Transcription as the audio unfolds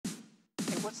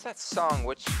What's that song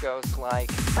which goes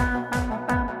like...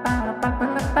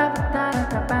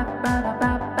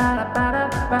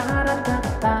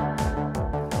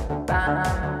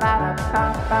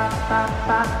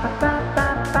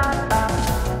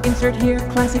 Insert here,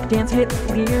 classic dance hit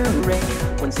lyric.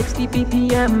 160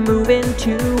 BPM, move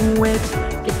into it.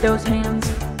 Get those hands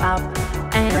up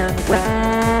and wave.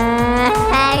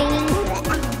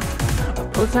 A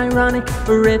post-ironic,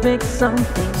 horrific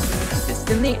something. Fist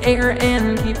in the air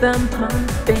and keep them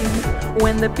pumping.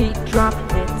 When the beat drop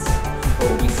hits,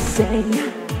 we say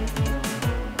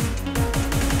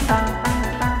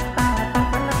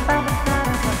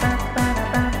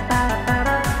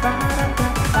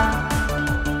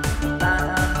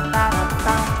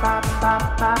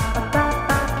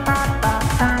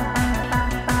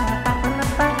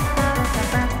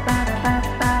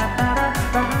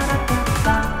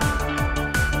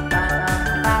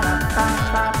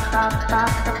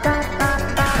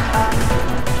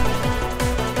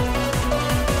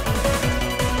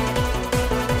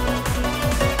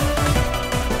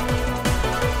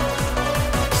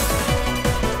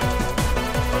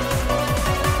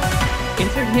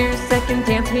Insert here, second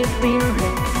dance hit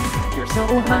lyric. You're so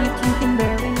hyped you can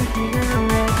barely hear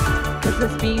it, 'cause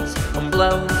this beat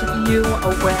blows you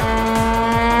away.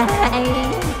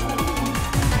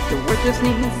 The word just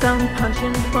needs some punch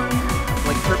and fun,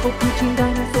 like purple preaching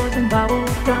dinosaurs and bubble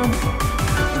gum.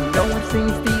 No one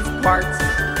sings these parts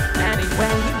anyway.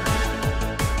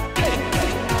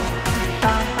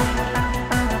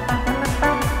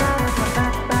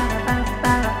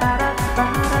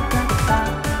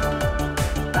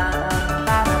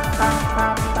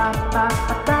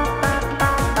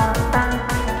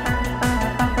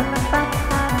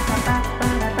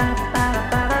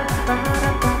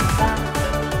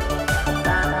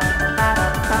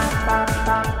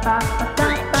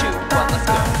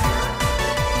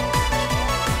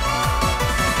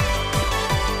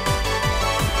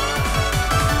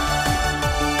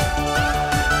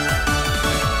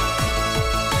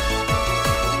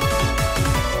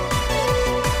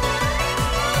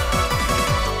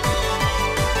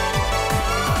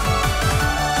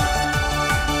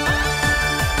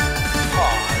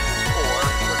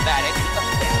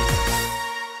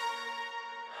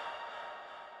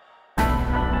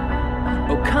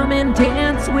 Oh, come and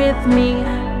dance with me,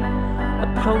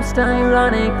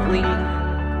 post-ironically.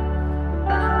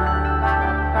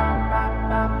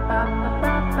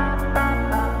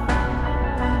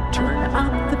 Turn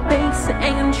up the bass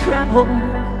and treble,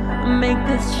 make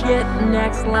this shit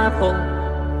next level.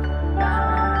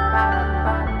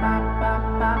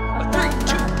 3,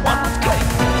 2, 1, let's go!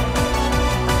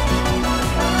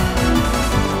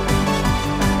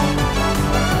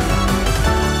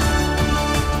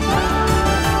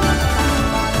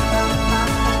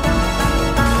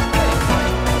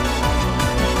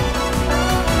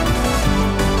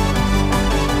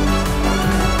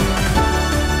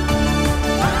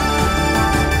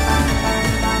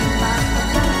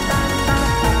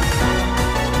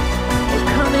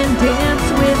 Dance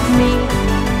with me,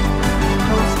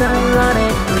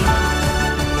 post-ironically.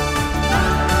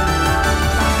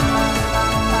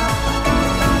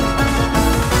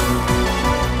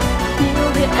 Feel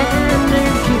the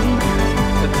energy,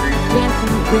 the free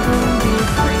dancing will be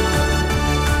free.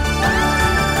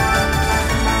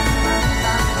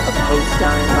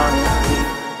 Post-ironically.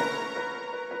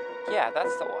 Yeah,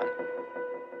 that's the one.